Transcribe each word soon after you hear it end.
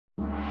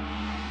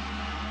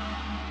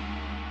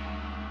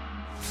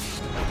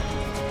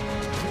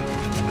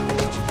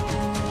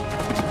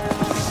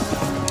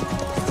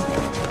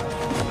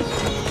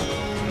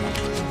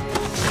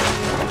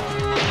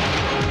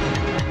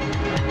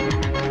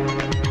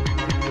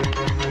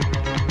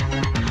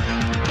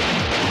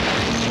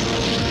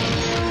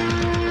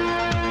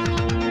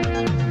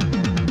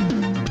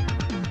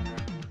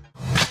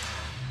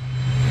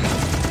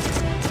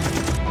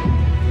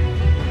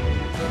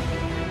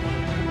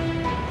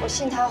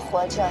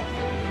活着，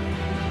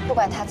不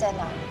管他在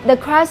哪。The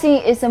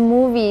Crossing is a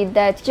movie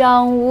that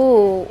Zhang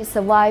Woo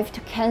survived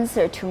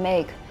cancer to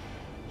make.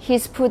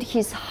 He's put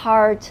his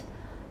heart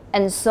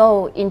and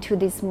soul into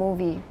this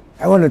movie.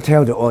 I want to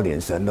tell the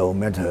audience that no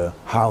matter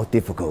how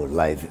difficult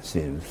life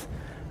seems,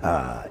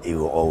 it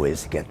will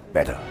always get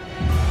better.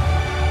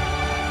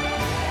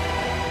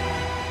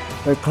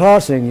 The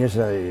Crossing is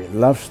a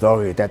love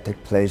story that takes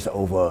place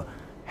over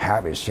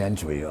half a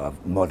century of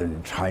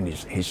modern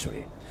Chinese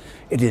history.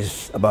 It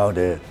is about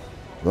the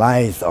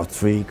lives of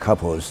three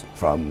couples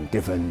from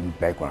different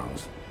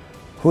backgrounds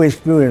who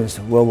experienced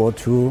World War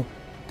II,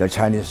 the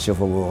Chinese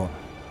Civil War,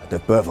 the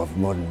birth of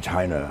modern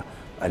China,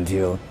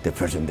 until the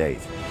present day.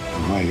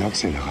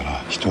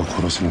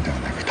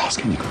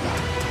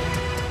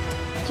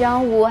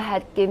 Zhang Woo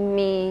had given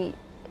me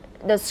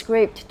the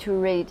script to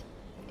read.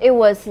 It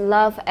was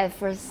love at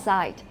first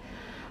sight.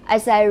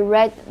 As I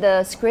read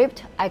the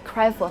script, I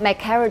cried for my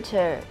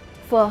character,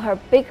 for her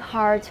big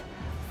heart,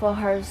 for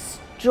her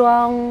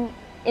strong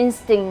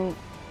instinct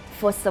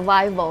for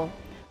survival.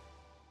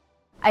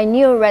 I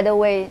knew right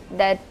away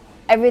that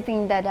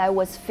everything that I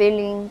was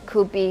feeling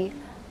could be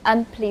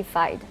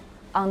amplified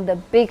on the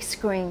big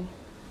screen.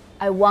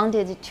 I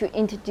wanted to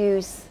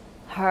introduce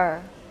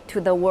her to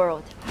the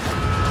world.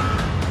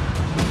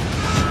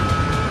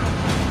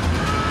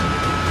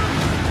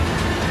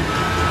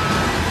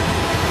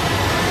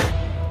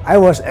 I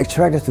was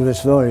attracted to the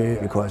story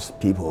because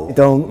people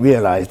don't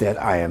realize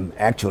that I am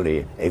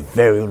actually a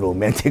very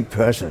romantic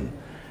person.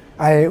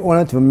 I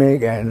wanted to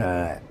make an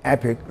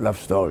epic love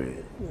story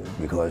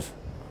because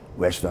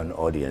Western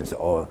audience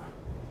all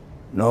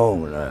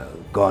know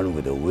Gone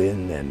with the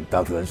Wind and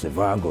Dr.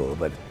 Zhivago,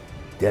 but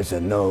there's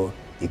no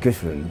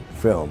equivalent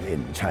film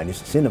in Chinese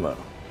cinema.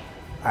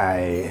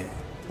 I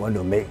want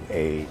to make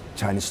a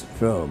Chinese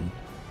film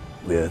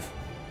with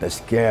the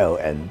scale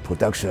and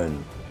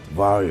production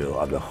value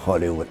of the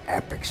Hollywood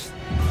epics.